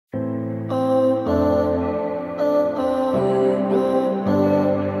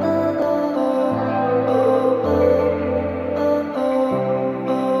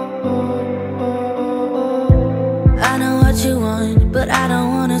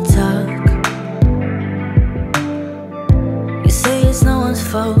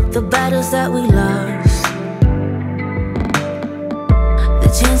the battles that we lost, the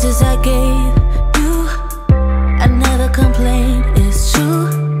chances I gave you, I never complained, it's true.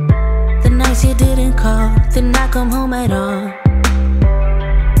 The nights you didn't call, did not come home at all.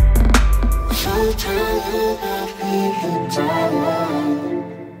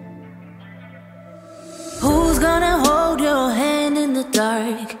 Who's gonna hold your hand in the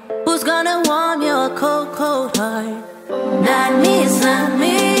dark? Who's gonna warm your cold, cold heart? Not me, it's not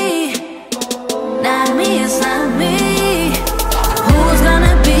me. Not me, it's not me. Who's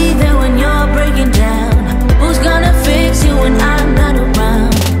gonna be there when you're breaking down? Who's gonna fix you when I'm not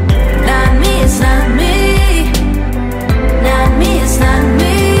around? Not me, it's not me. Not me, it's not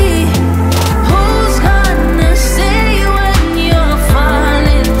me. Who's gonna stay when you're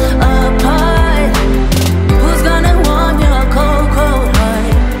falling apart? Who's gonna warm your cold, cold heart?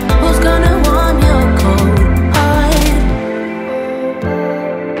 Who's gonna warm your cold heart?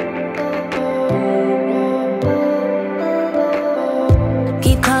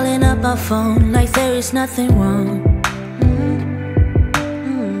 Keep calling up my phone like there is nothing wrong.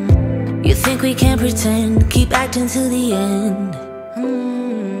 You think we can pretend, keep acting to the end.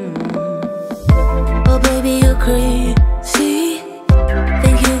 Oh baby, you're crazy.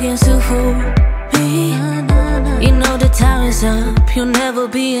 Think you can still fool me? You know the time is up, you'll never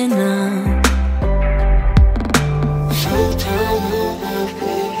be enough.